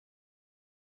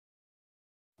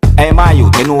Hey, my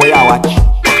youth, you know what you watch?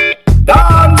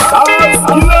 Dancehall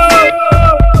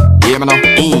Skilla. Hear me now?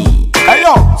 Hey,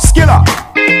 yo, Skilla.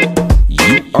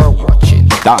 You are watching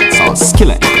Dancehall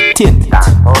Skilla Entertainment.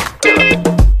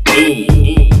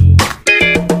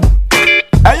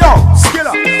 Hey, yo,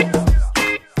 Skilla.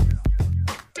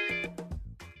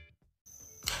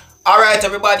 Alright,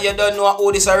 everybody, you don't know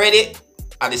all this already?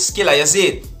 And the Skilla, you see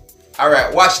it?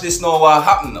 Alright, watch this now, what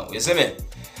happen now, you see me?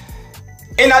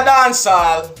 In a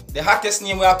dancehall, the hottest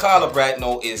name we are call up right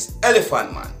now is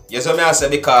Elephant Man. You see me I say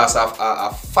because of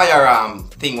a firearm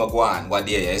thing we go on, what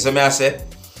there, you see me I say?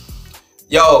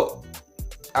 Yo,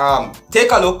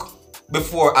 take a look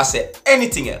before I say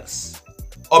anything else.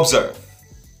 Observe.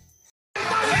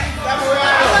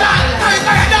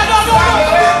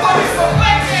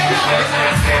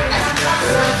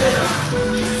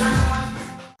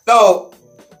 Now,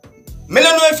 I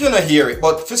don't know if you don't hear it,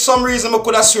 but for some reason I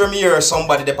could have sworn me hear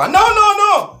somebody there.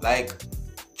 No. Like,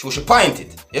 she point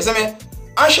it. You see me?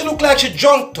 And she look like she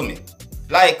drunk to me.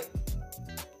 Like,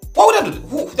 what would I do?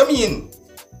 Who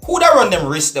would I run them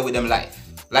risks there with them life?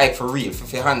 Like, for real,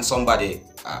 if you hand somebody,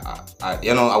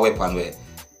 you know, a weapon where,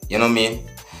 you know what I mean?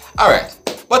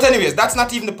 Alright. But anyways, that's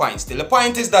not even the point still. The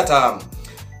point is that,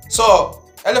 so,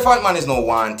 Elephant Man is not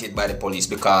wanted by the police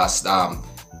because,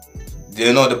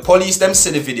 you know, the police them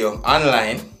see the video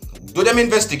online, do them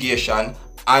investigation,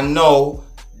 and now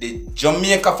the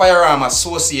Jamaica Firearm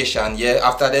Association, yeah,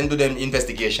 after them do them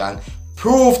investigation,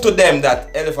 prove to them that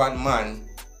Elephant Man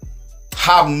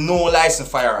have no licensed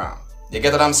firearm. You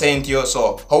get what I'm saying to you?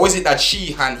 So how is it that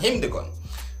she hand him the gun?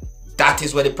 That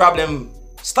is where the problem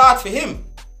start for him.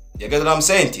 You get what I'm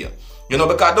saying to you? You know,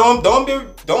 because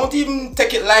don't even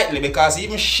take it lightly, because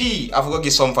even she have to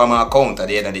give some from her account at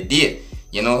the end of the day.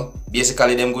 You know,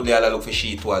 basically them good they look for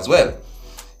she too as well.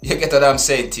 You get what I'm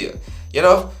saying to you? You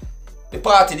know, the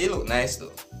party they look nice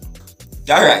though.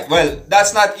 Alright, well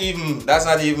that's not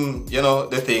even, you know,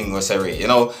 the thing was sorry. You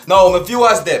know, no, my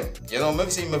viewers them, you know, maybe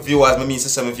see my viewers,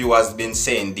 my viewers been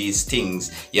saying these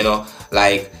things, you know,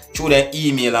 like through their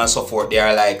email and so forth, they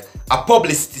are like a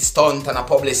publicity stunt and a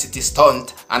publicity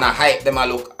stunt and a hype them a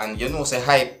look, and you know say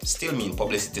hype still mean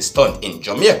publicity stunt in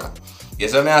Jamaica. You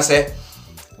see what I say?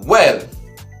 Well,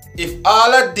 if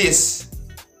all of this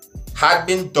had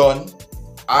been done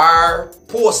or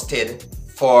posted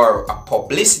for a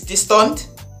publicity stunt,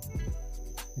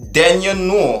 then you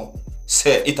know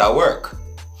say it'll work.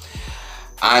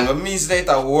 And what means that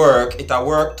it'll work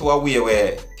to a way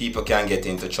where people can get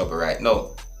into trouble right now.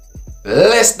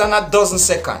 Less than a dozen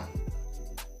seconds.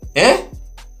 Eh?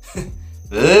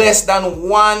 Less than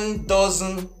 1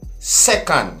 dozen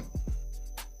seconds.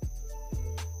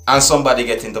 And somebody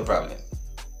get into problem.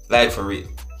 Like for real.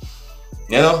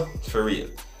 You know? For real.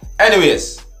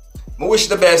 Anyways, I wish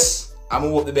the best. I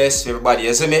hope the best for everybody.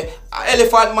 You see me?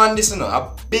 Elephant Man, this, you know,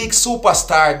 a big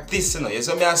superstar, this, you know. You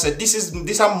see me? I said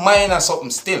this a minor something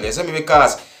still. You see me?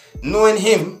 Because knowing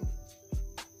him,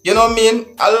 you know what I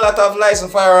mean? A lot of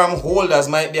licensed firearm holders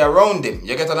might be around him.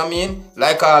 You get what I mean?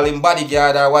 Like all him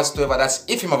bodyguard or whatsoever. That's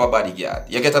if him have a bodyguard.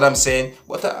 You get what I'm saying?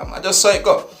 But I just saw it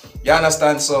go. You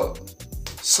understand? So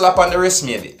slap on the wrist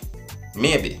maybe.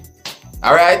 Maybe.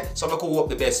 Alright? So I could hope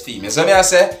the best for me. So me I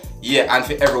say, yeah, and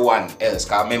for everyone else.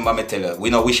 Because remember me tell you, we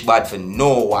don't wish bad for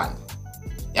no one.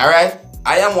 Alright?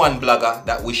 I am one blogger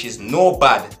that wishes no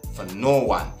bad for no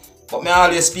one. But me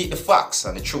always speak the facts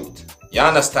and the truth. You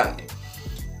understand me?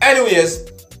 Anyways,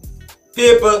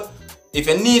 people, if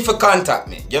you need to contact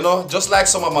me, you know, just like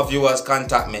some of my viewers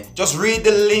contact me, just read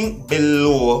the link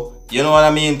below. You know what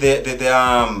I mean?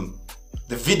 The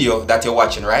video that you're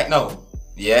watching right now.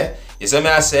 Yeah? You see me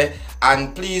I say?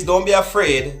 And please don't be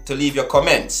afraid to leave your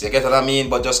comments. You get what I mean?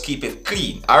 But just keep it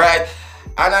clean. Alright?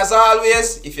 And as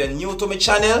always, if you're new to my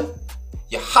channel,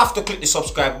 you have to click the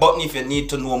subscribe button if you need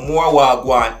to know more what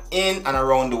going on in and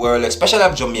around the world, especially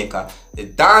of Jamaica. The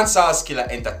Dancehall Skilla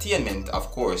Entertainment,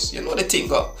 of course. You know the thing,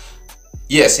 huh?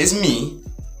 Yes, it's me.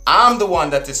 I'm the one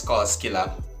that is called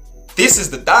Skilla. This is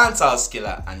the Dancehall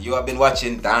Skilla, and you have been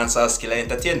watching Dancehall Skilla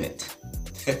Entertainment.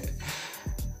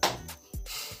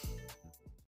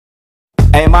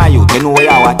 Hey, my youth, you know what you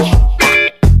watch?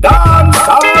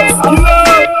 Dancehall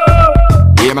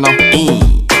Skilla. Hear me now?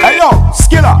 Hey, yo,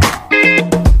 Skilla.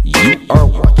 You are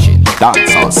watching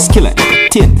Dancehall Skilla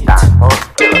Entertainment.